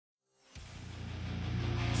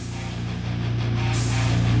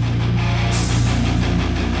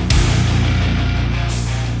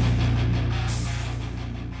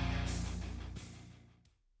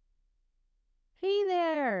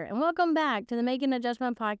welcome back to the Make an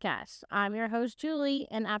Adjustment podcast. I'm your host, Julie,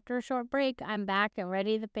 and after a short break, I'm back and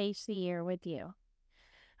ready to face the year with you.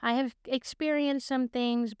 I have experienced some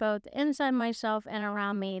things both inside myself and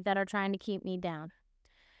around me that are trying to keep me down.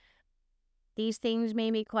 These things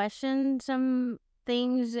made me question some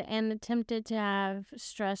things and attempted to have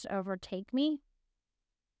stress overtake me.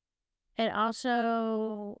 It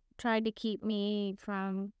also tried to keep me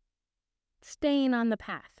from staying on the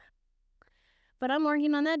path. But I'm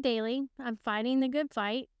working on that daily. I'm fighting the good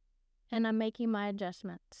fight, and I'm making my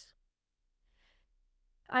adjustments.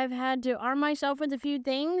 I've had to arm myself with a few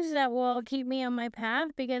things that will keep me on my path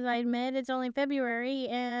because I admit it's only February,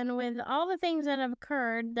 and with all the things that have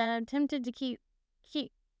occurred that have attempted to keep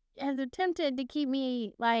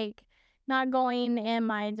me not going in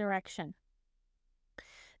my direction.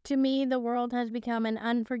 To me, the world has become an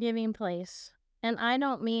unforgiving place. And I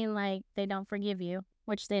don't mean like they don't forgive you,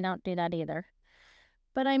 which they don't do that either.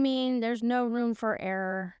 But I mean, there's no room for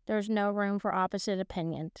error. There's no room for opposite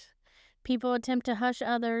opinions. People attempt to hush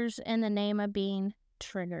others in the name of being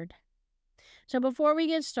triggered. So before we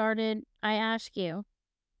get started, I ask you,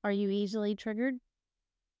 are you easily triggered?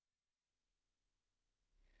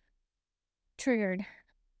 Triggered.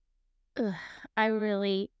 Ugh, I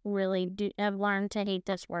really have learned to hate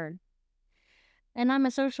this word. And I'm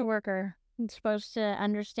a social worker. I'm supposed to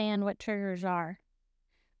understand what triggers are.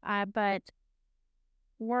 But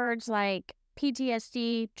words like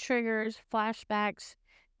PTSD, triggers, flashbacks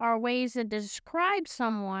are ways to describe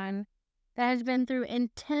someone that has been through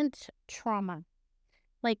intense trauma,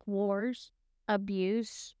 like wars,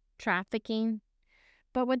 abuse, trafficking.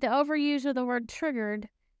 But with the overuse of the word triggered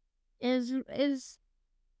is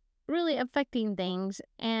really affecting things,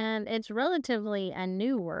 and it's relatively a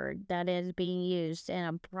new word that is being used in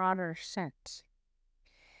a broader sense.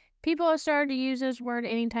 People have started to use this word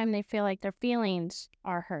anytime they feel like their feelings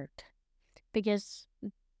are hurt.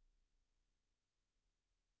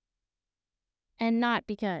 Not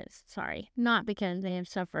because they have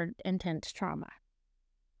suffered intense trauma.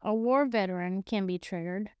 A war veteran can be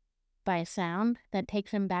triggered by a sound that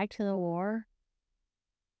takes him back to the war.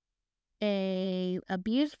 A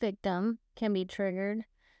abuse victim can be triggered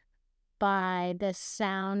by the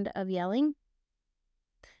sound of yelling.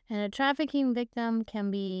 And a trafficking victim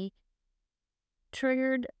can be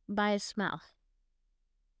triggered by a smell.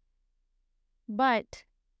 But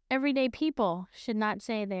everyday people should not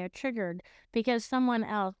say they are triggered because someone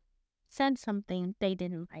else said something they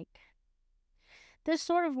didn't like. This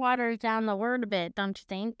sort of waters down the word a bit, don't you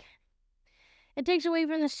think? It takes away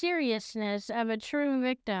from the seriousness of a true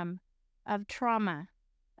victim of trauma,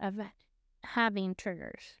 of having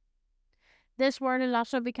triggers. This word has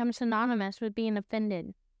also become synonymous with being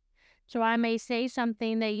offended. So I may say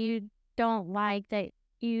something that you don't like that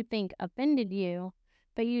you think offended you,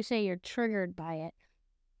 but you say you're triggered by it.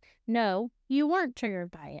 No, you weren't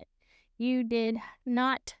triggered by it. You did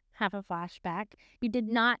not have a flashback. You did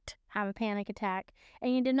not have a panic attack.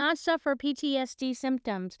 And you did not suffer PTSD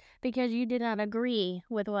symptoms because you did not agree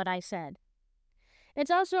with what I said.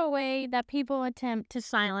 It's also a way that people attempt to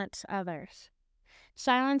silence others.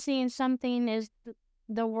 Silencing something is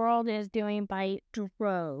the world is doing by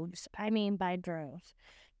droves. By droves.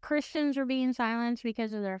 Christians are being silenced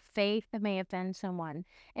because of their faith that may offend someone.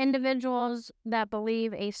 Individuals that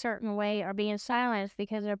believe a certain way are being silenced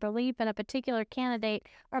because their belief in a particular candidate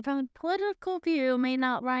or political view may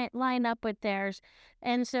not line up with theirs,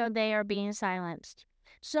 and so they are being silenced.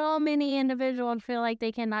 So many individuals feel like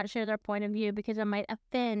they cannot share their point of view because it might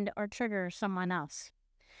offend or trigger someone else.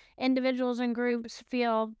 Individuals and groups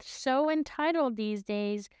feel so entitled these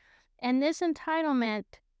days, and this entitlement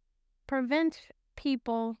prevents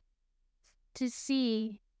people to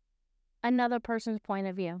see another person's point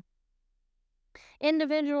of view.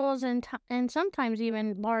 Individuals and sometimes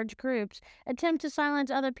even large groups attempt to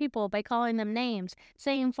silence other people by calling them names,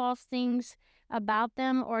 saying false things about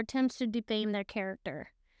them, or attempts to defame their character.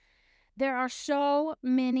 There are so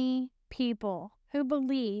many people who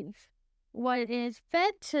believe what is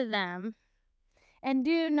fed to them and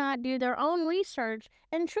do not do their own research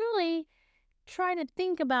and truly try to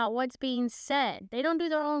think about what's being said. They don't do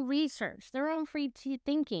their own research, their own free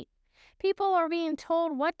thinking. People are being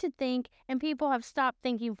told what to think, and people have stopped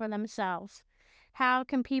thinking for themselves. How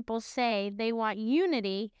can people say they want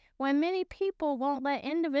unity when many people won't let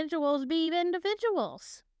individuals be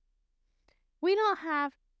individuals? We don't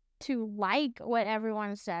have to like what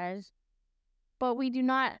everyone says, but we do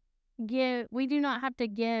not have to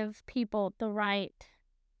give people the right.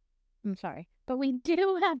 But we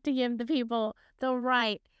do have to give the people the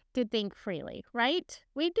right to think freely, right?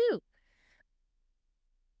 We do.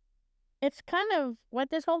 it's kind of what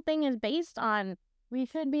this whole thing is based on. We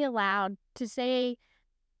should be allowed to say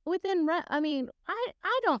I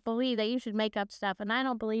don't believe that you should make up stuff, and I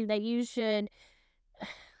don't believe that you should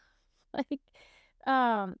like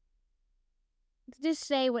um just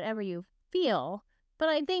say whatever you feel. But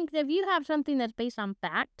I think that if you have something that's based on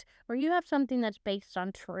fact, or you have something that's based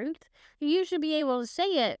on truth, you should be able to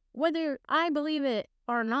say it whether I believe it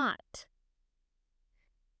or not.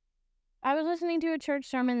 I was listening to a church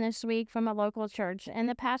sermon this week from a local church, and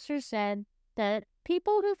the pastor said that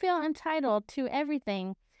people who feel entitled to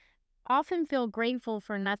everything often feel grateful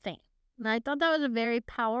for nothing. And I thought that was a very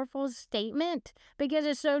powerful statement because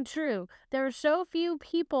it's so true. There are so few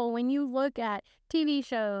people, when you look at TV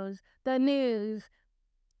shows, the news,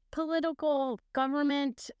 political,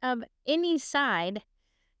 government of any side,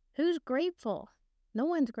 who's grateful? No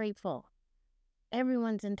one's grateful.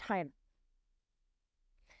 Everyone's entitled.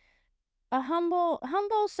 Humble,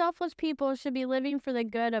 selfless people should be living for the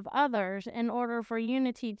good of others in order for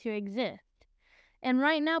unity to exist. And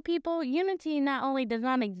right now, people, unity not only does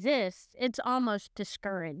not exist, it's almost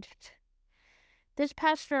discouraged. This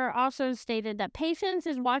pastor also stated that patience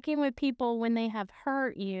is walking with people when they have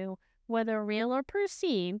hurt you, whether real or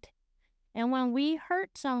perceived. And when we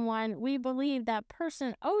hurt someone, we believe that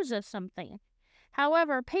person owes us something.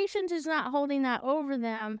 However, patience is not holding that over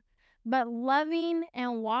them, but loving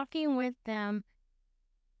and walking with them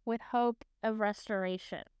with hope of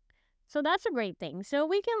restoration. So that's a great thing. So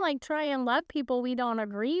we can try and love people we don't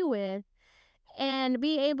agree with and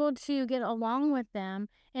be able to get along with them.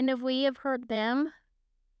 And if we have hurt them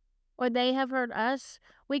or they have hurt us,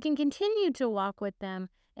 we can continue to walk with them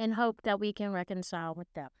and hope that we can reconcile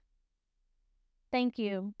with them. Thank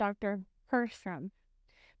you, Dr. Herstrom.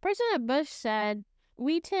 President Bush said,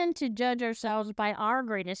 "We tend to judge ourselves by our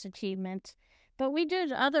greatest achievements, but we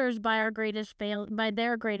judge others by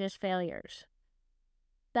their greatest failures."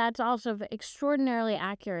 That's also extraordinarily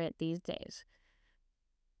accurate these days.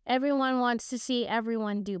 Everyone wants to see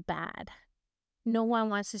everyone do bad. No one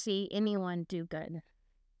wants to see anyone do good.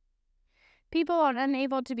 People are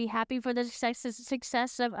unable to be happy for the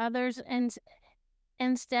success of others, and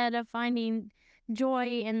instead of finding joy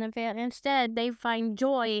in instead they find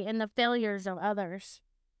joy in the failures of others.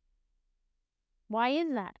 Why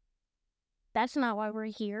is that? That's not why we're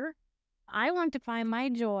here. I want to find my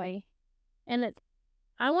joy, and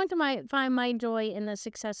I want to find my joy in the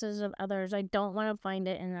successes of others. I don't want to find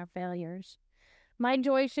it in their failures. My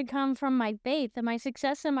joy should come from my faith and my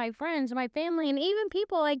success and my friends, my family, and even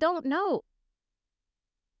people I don't know.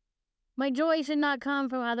 My joy should not come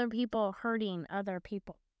from other people hurting other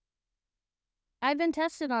people. I've been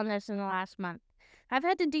tested on this in the last month. I've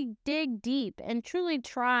had to dig deep and truly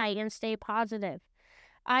try and stay positive.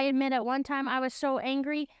 I admit at one time I was so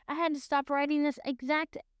angry, I had to stop writing this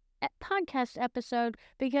exact podcast episode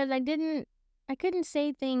because I couldn't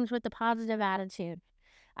say things with a positive attitude.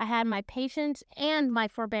 I had my patience and my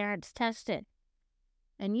forbearance tested.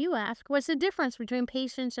 And you ask, what's the difference between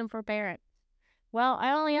patience and forbearance? Well,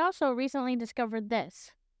 I only also recently discovered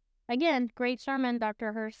this. Again, great sermon,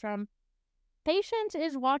 Dr. Herstrom. Patience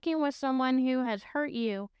is walking with someone who has hurt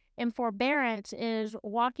you, and forbearance is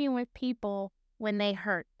walking with people when they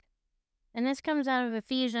hurt. And this comes out of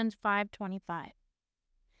Ephesians 5:25.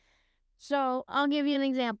 So I'll give you an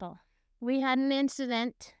example. We had an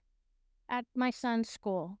incident at my son's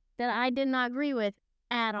school that I did not agree with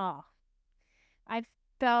at all.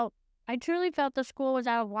 I truly felt the school was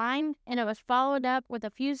out of line, and it was followed up with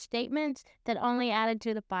a few statements that only added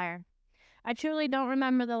to the fire. I truly don't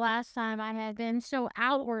remember the last time I had been so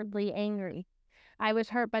outwardly angry. I was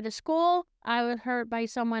hurt by the school. I was hurt by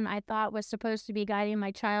someone I thought was supposed to be guiding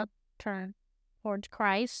my child turn towards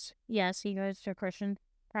Christ. Yes, he goes to a Christian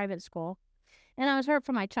private school. And I was hurt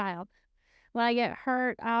for my child. When I get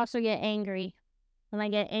hurt, I also get angry. When I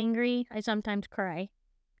get angry, I sometimes cry.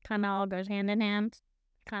 Kind of all goes hand in hand.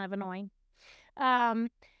 Kind of annoying. I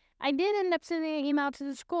did end up sending an email to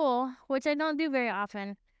the school, which I don't do very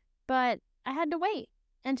often, but I had to wait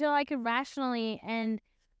until I could rationally and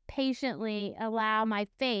patiently allow my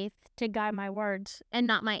faith to guide my words and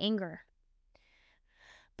not my anger.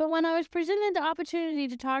 But when I was presented the opportunity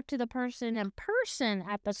to talk to the person in person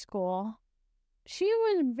at the school, she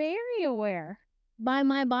was very aware by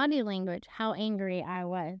my body language how angry I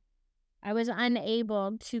was. I was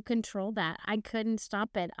unable to control that. I couldn't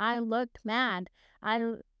stop it. I looked mad.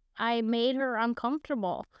 I made her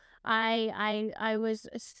uncomfortable. I was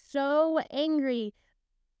so angry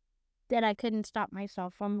that I couldn't stop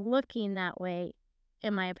myself from looking that way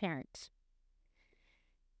in my appearance.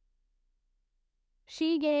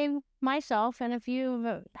 She gave myself and a few of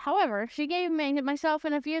the, however, she gave myself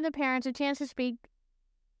and a few of the parents a chance to speak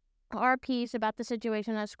our piece about the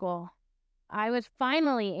situation at school. I was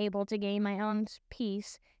finally able to gain my own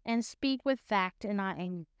peace and speak with fact and not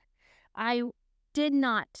anger. I did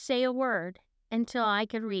not say a word until I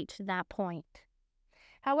could reach that point.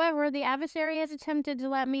 However, the adversary has attempted to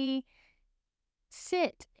let me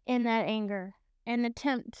sit in that anger and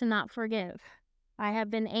attempt to not forgive. I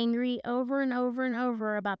have been angry over and over and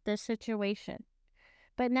over about this situation.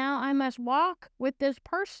 But now I must walk with this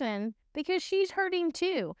person because she's hurting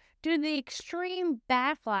too due to the extreme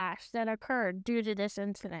backlash that occurred due to this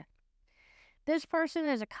incident. This person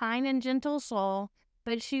is a kind and gentle soul,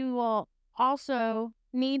 but she will also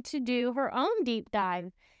need to do her own deep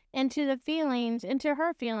dive into her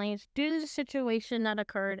feelings due to the situation that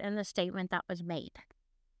occurred and the statement that was made.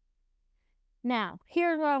 Now,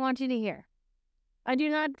 here's what I want you to hear. I do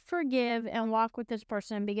not forgive and walk with this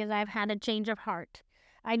person because I've had a change of heart.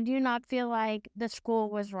 I do not feel like the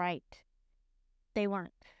school was right. They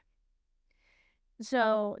weren't.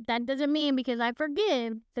 So that doesn't mean because I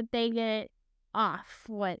forgive that they get off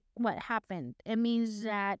what happened. It means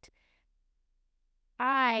that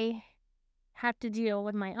I have to deal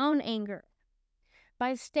with my own anger.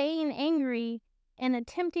 By staying angry and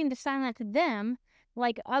attempting to silence them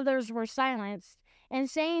like others were silenced and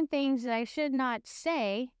saying things that I should not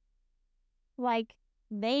say like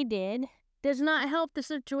they did does not help the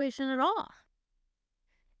situation at all.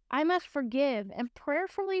 I must forgive and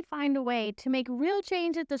prayerfully find a way to make real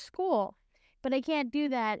change at the school, but I can't do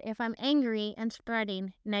that if I'm angry and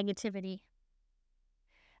spreading negativity.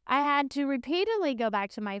 I had to repeatedly go back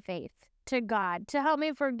to my faith, to God, to help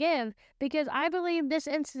me forgive because I believe this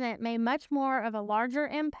incident made much more of a larger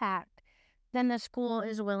impact than the school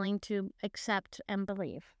is willing to accept and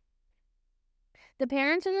believe. The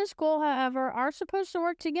parents in the school, however, are supposed to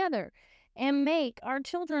work together and make our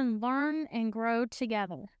children learn and grow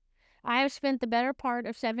together. I have spent the better part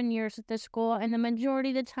of 7 years at this school, and the majority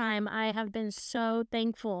of the time I have been so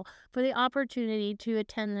thankful for the opportunity to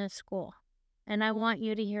attend this school. And I want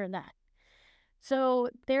you to hear that. So,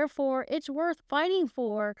 therefore, it's worth fighting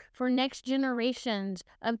for next generations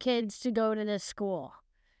of kids to go to this school.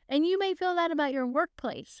 And you may feel that about your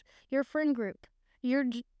workplace, your friend group, your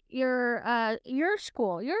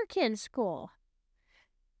school, your kid's school.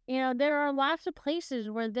 You know, there are lots of places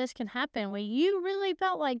where this can happen, where you really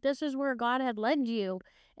felt like this is where God had led you,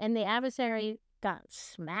 and the adversary got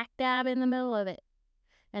smack dab in the middle of it.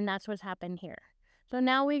 And that's what's happened here. So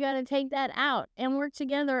now we got to take that out and work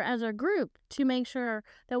together as a group to make sure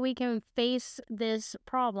that we can face this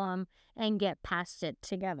problem and get past it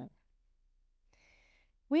together.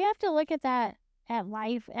 We have to look at that at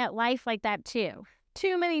life like that too.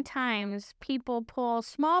 Too many times people pull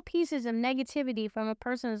small pieces of negativity from a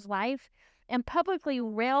person's life and publicly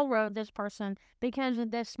railroad this person because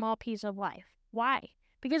of this small piece of life. Why?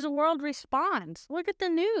 Because the world responds. Look at the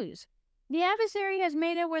news. The adversary has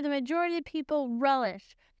made it where the majority of people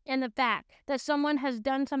relish in the fact that someone has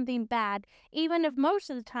done something bad, even if most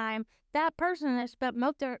of the time that person has spent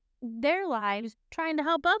most of their lives trying to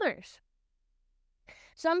help others.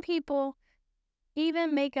 Some people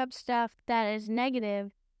even make up stuff that is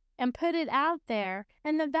negative and put it out there,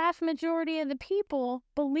 and the vast majority of the people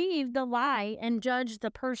believe the lie and judge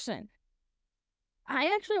the person.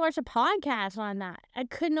 I actually watched a podcast on that. I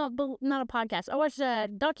could not a podcast. I watched a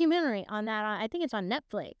documentary on that. I think it's on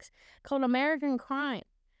Netflix called American Crime,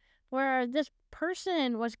 where this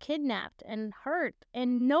person was kidnapped and hurt,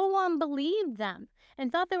 and no one believed them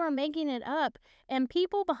and thought they were making it up. And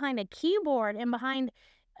people behind a keyboard and behind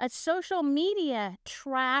a social media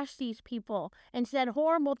trashed these people and said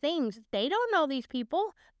horrible things. They don't know these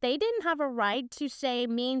people. They didn't have a right to say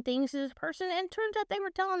mean things to this person. And it turns out they were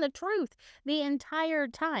telling the truth the entire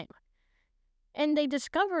time. And they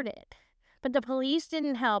discovered it. But the police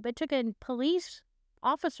didn't help. It took a police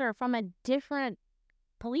officer from a different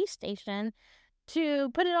police station to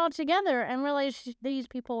put it all together and realize these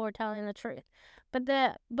people were telling the truth.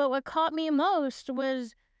 But what caught me most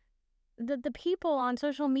was the people on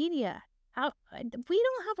social media. How we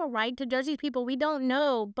don't have a right to judge these people. We don't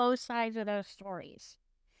know both sides of those stories.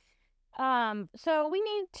 So we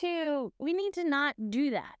need to not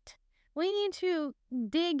do that. We need to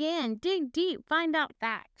dig deep, find out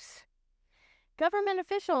facts. Government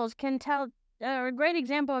officials can tell a great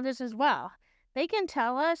example of this as well. They can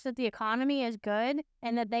tell us that the economy is good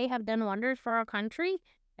and that they have done wonders for our country.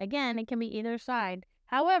 Again, it can be either side.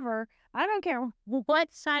 However, I don't care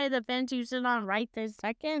what side of the fence you sit on right this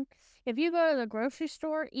second. If you go to the grocery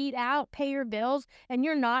store, eat out, pay your bills, and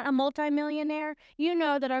you're not a multimillionaire, you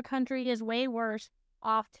know that our country is way worse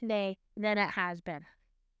off today than it has been.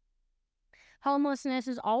 Homelessness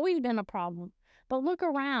has always been a problem, but look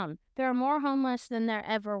around. There are more homeless than there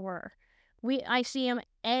ever were. I see them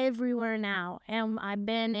everywhere now, and I've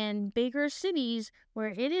been in bigger cities where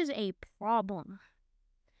it is a problem.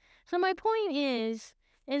 So my point is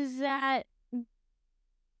that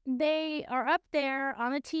they are up there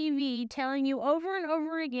on the TV telling you over and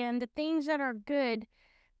over again that things are good,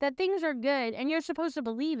 and you're supposed to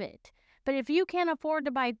believe it. But if you can't afford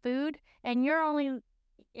to buy food and you're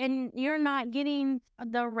not getting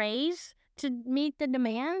the raise to meet the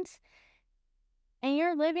demands, and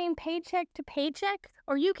you're living paycheck to paycheck,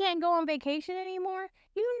 or you can't go on vacation anymore,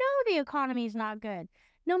 you know the economy's not good,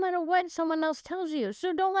 no matter what someone else tells you.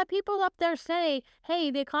 So don't let people up there say,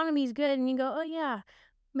 hey, the economy's good, and you go, oh yeah,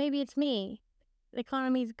 maybe it's me. The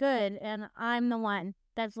economy's good, and I'm the one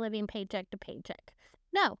that's living paycheck to paycheck.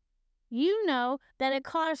 No, you know that it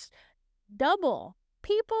costs double.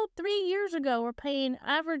 People 3 years ago were paying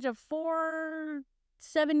average of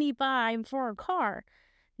 $475 for a car.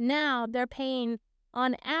 Now they're paying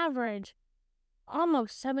on average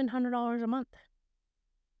almost $700 a month.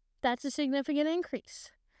 That's a significant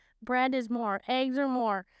increase. Bread is more, eggs are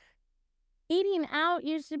more. Eating out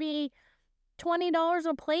used to be $20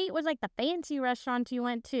 a plate was like the fancy restaurants you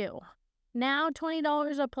went to. Now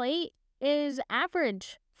 $20 a plate is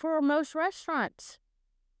average for most restaurants.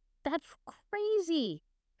 That's crazy.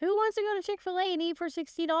 Who wants to go to Chick-fil-A and eat for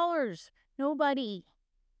 $60? Nobody.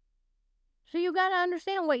 So you got to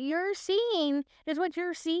understand, what you're seeing is what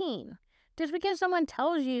you're seeing. Just because someone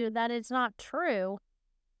tells you that it's not true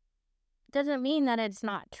doesn't mean that it's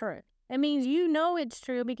not true. It means you know it's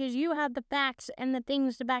true because you have the facts and the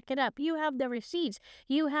things to back it up. You have the receipts.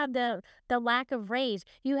 You have the lack of raise.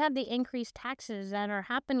 You have the increased taxes that are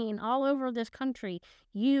happening all over this country.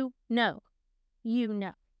 You know. You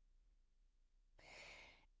know.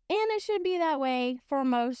 And it should be that way for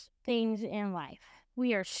most things in life.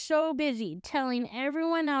 We are so busy telling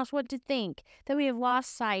everyone else what to think that we have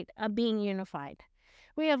lost sight of being unified.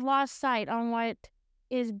 We have lost sight on what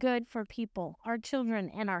is good for people, our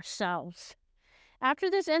children, and ourselves. After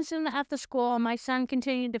this incident at the school, my son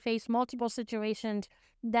continued to face multiple situations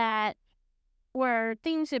where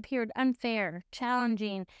things appeared unfair,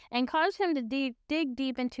 challenging, and caused him to dig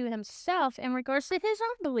deep into himself in regards to his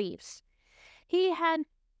own beliefs. He had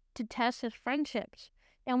to test his friendships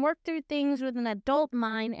and work through things with an adult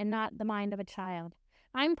mind and not the mind of a child.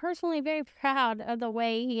 I'm personally very proud of the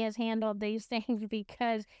way he has handled these things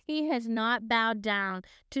because he has not bowed down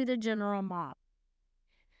to the general mob.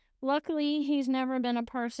 Luckily, he's never been a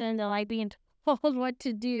person that like being told what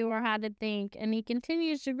to do or how to think, and he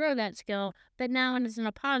continues to grow that skill, but now it is in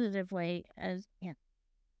a positive way as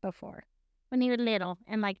before, when he was little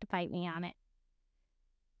and liked to fight me on it.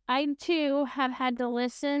 I, too, have had to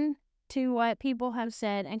listen to what people have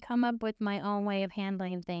said and come up with my own way of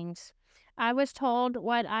handling things. I was told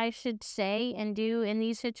what I should say and do in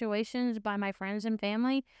these situations by my friends and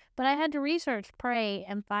family, but I had to research, pray,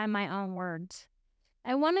 and find my own words.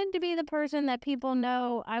 I wanted to be the person that people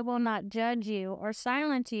know I will not judge you or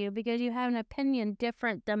silence you because you have an opinion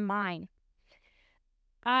different than mine.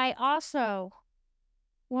 I also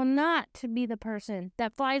will not be the person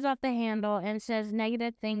that flies off the handle and says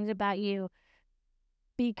negative things about you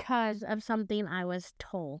because of something I was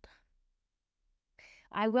told.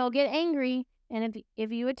 I will get angry, and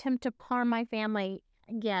if you attempt to harm my family,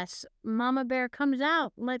 yes, Mama Bear comes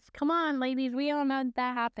out. Come on, ladies, we all know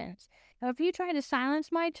that happens. Now, if you try to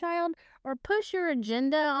silence my child or push your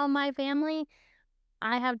agenda on my family,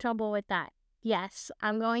 I have trouble with that. Yes,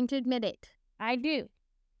 I'm going to admit it. I do.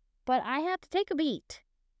 But I have to take a beat,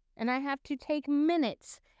 and I have to take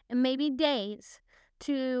minutes and maybe days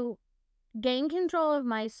to gain control of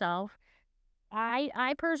myself.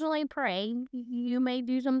 I personally pray. You may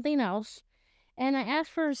do something else. And I ask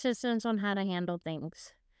for assistance on how to handle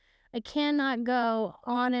things. I cannot go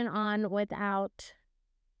on and on without...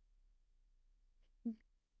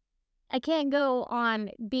 I can't go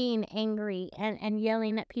on being angry and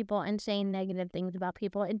yelling at people and saying negative things about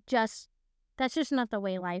people. That's just not the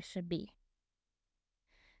way life should be.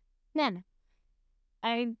 Then,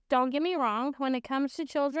 don't get me wrong, when it comes to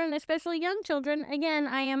children, especially young children, again,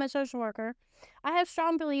 I am a social worker. I have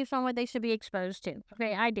strong beliefs on what they should be exposed to.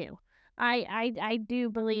 Okay, I do. I do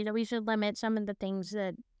believe that we should limit some of the things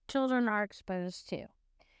that children are exposed to.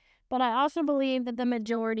 But I also believe that the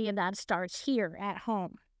majority of that starts here at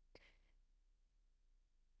home.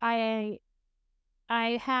 I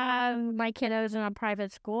have my kiddos in a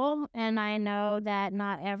private school, and I know that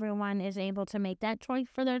not everyone is able to make that choice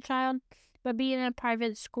for their child. But being in a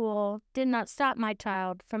private school did not stop my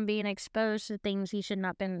child from being exposed to things he should not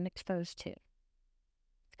have been exposed to.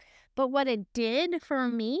 But what it did for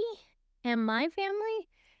me and my family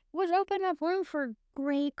was open up room for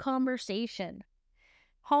great conversation.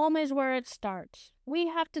 Home is where it starts. We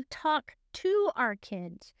have to talk to our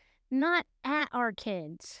kids, not at our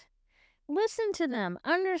kids. Listen to them,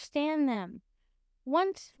 understand them.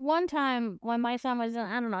 One time when my son was in,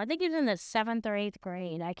 I don't know, I think he was in the 7th or 8th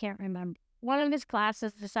grade, I can't remember. One of his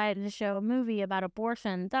classes decided to show a movie about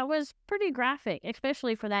abortion that was pretty graphic,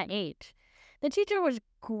 especially for that age. The teacher was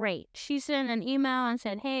great. She sent an email and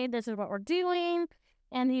said, "Hey, this is what we're doing,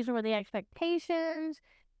 and these were the expectations.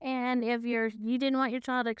 And if you didn't want your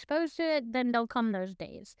child exposed to it, then don't come those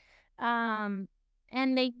days." And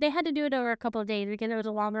they had to do it over a couple of days because it was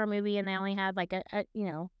a longer movie and they only had like a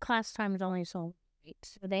class time is only so late,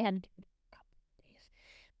 so they had to do it a couple of days.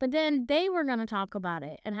 But then they were going to talk about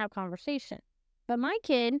it and have conversation. But my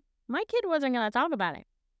kid wasn't going to talk about it.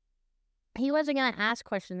 He wasn't going to ask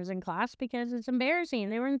questions in class because it's embarrassing.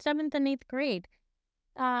 They were in 7th and 8th grade.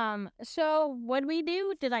 So what did we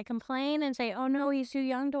do? Did I complain and say, "Oh no, he's too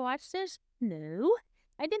young to watch this"? No,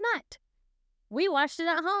 I did not. We watched it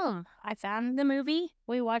at home. I found the movie.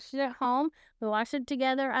 We watched it at home. We watched it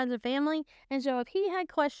together as a family. And so if he had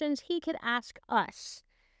questions, he could ask us.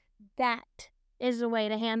 That is the way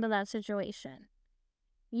to handle that situation.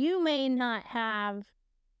 You may have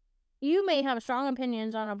strong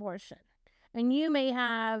opinions on abortion. And you may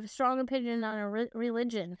have strong opinions on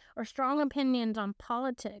religion or strong opinions on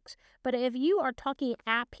politics. But if you are talking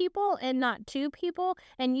at people and not to people,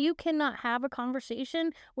 and you cannot have a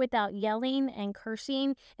conversation without yelling and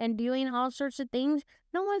cursing and doing all sorts of things,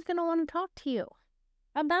 no one's going to want to talk to you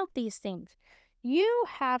about these things. You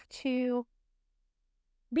have to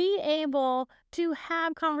be able to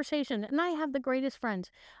have conversations. And I have the greatest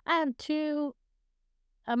friends. I have two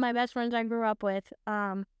of my best friends I grew up with,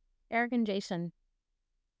 Eric and Jason.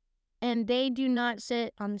 And they do not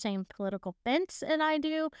sit on the same political fence that I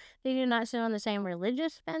do. They do not sit on the same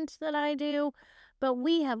religious fence that I do. But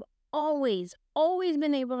we have always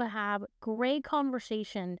been able to have great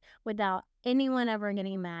conversation without anyone ever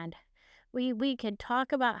getting mad. We could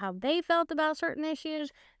talk about how they felt about certain issues,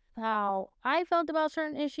 how I felt about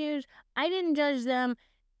certain issues. I didn't judge them.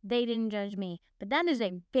 They didn't judge me. But that is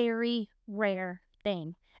a very rare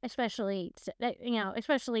thing, especially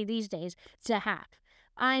these days, to have.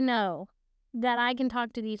 I know that I can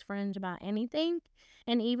talk to these friends about anything,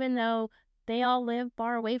 and even though they all live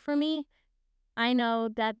far away from me, I know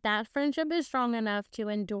that friendship is strong enough to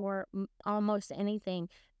endure almost anything,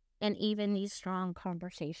 and even these strong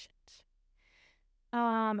conversations.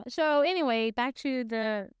 So anyway, back to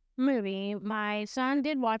the movie. My son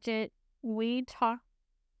did watch it. We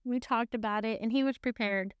talked about it, and he was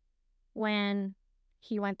prepared when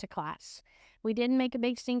he went to class. We didn't make a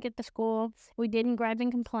big stink at the school. We didn't grudge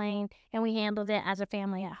and complain, and we handled it as a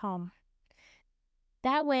family at home.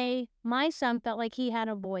 That way, my son felt like he had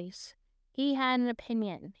a voice. He had an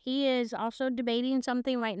opinion. He is also debating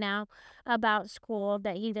something right now about school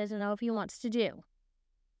that he doesn't know if he wants to do.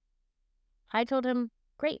 I told him,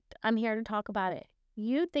 "Great, I'm here to talk about it.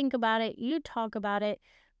 You think about it. You talk about it.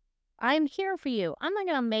 I'm here for you. I'm not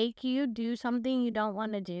going to make you do something you don't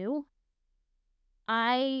want to do."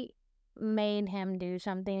 I made him do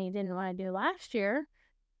something he didn't want to do last year,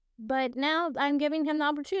 but now I'm giving him the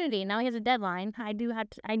opportunity. Now he has a deadline.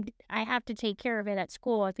 I have to take care of it at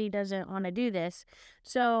school if he doesn't want to do this.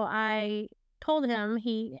 So I told him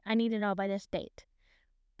I need to know by this date.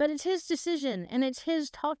 But it's his decision and it's his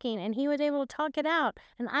talking, and he was able to talk it out,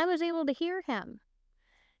 and I was able to hear him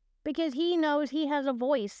because he knows he has a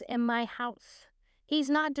voice in my house. He's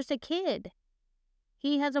not just a kid.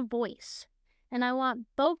 He has a voice. And I want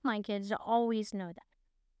both my kids to always know that.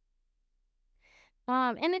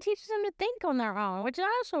 And it teaches them to think on their own, which I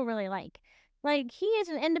also really like. Like, he is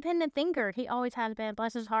an independent thinker. He always has been,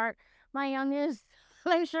 bless his heart. My youngest,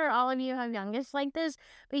 I'm sure all of you have youngest like this,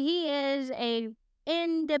 but he is a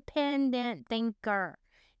independent thinker.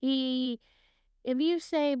 If you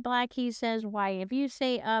say black, he says white. If you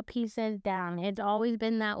say up, he says down. It's always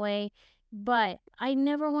been that way. But I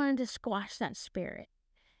never wanted to squash that spirit.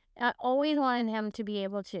 I always wanted him to be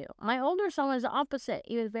able to. My older son was the opposite.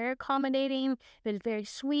 He was very accommodating. He was very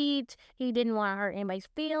sweet. He didn't want to hurt anybody's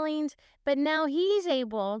feelings. But now he's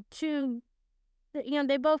able to,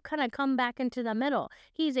 they both kind of come back into the middle.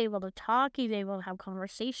 He's able to talk. He's able to have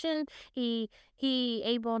conversation. He's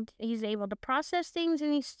able to process things,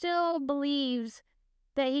 and he still believes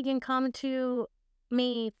that he can come to,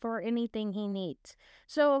 me for anything he needs.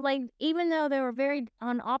 So, like, even though they were very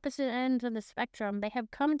on opposite ends of the spectrum, they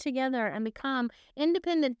have come together and become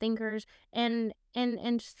independent thinkers and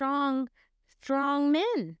strong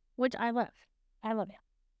men, which I love. I love it.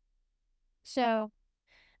 So,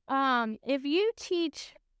 if you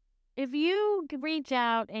teach, if you reach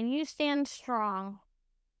out and you stand strong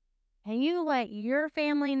and you let your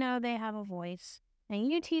family know they have a voice, and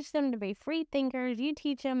you teach them to be free thinkers, you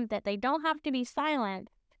teach them that they don't have to be silent,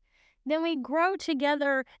 then we grow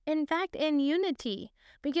together, in fact, in unity.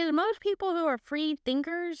 Because most people who are free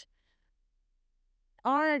thinkers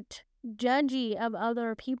aren't judgy of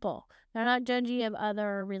other people. They're not judgy of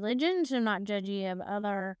other religions. They're not judgy of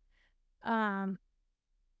other um,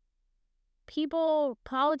 people,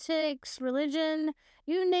 politics, religion,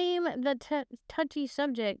 you name the touchy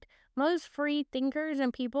subject. Most free thinkers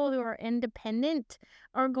and people who are independent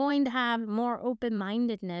are going to have more open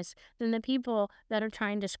mindedness than the people that are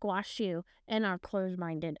trying to squash you and are closed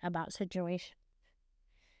minded about situations.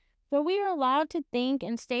 So we are allowed to think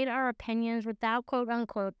and state our opinions without quote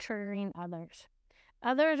unquote triggering others.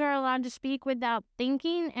 Others are allowed to speak without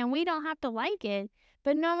thinking, and we don't have to like it.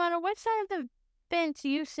 But no matter what side of the fence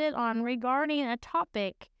you sit on regarding a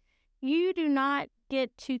topic, you do not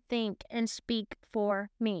get to think and speak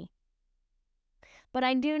for me. But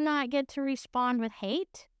I do not get to respond with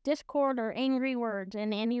hate, discord, or angry words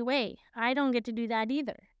in any way. I don't get to do that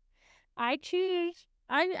either. I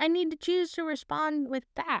need to choose to respond with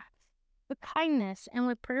facts, with kindness, and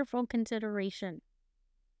with prayerful consideration.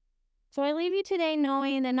 So I leave you today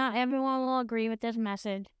knowing that not everyone will agree with this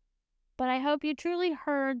message, but I hope you truly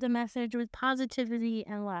heard the message with positivity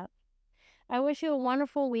and love. I wish you a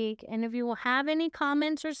wonderful week, and if you will have any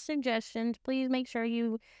comments or suggestions, please make sure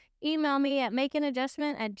you email me at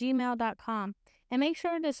makeanadjustment@gmail.com. And make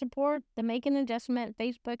sure to support the Make an Adjustment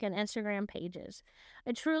Facebook and Instagram pages.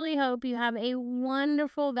 I truly hope you have a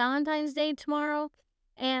wonderful Valentine's Day tomorrow,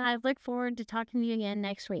 and I look forward to talking to you again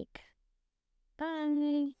next week.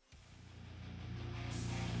 Bye.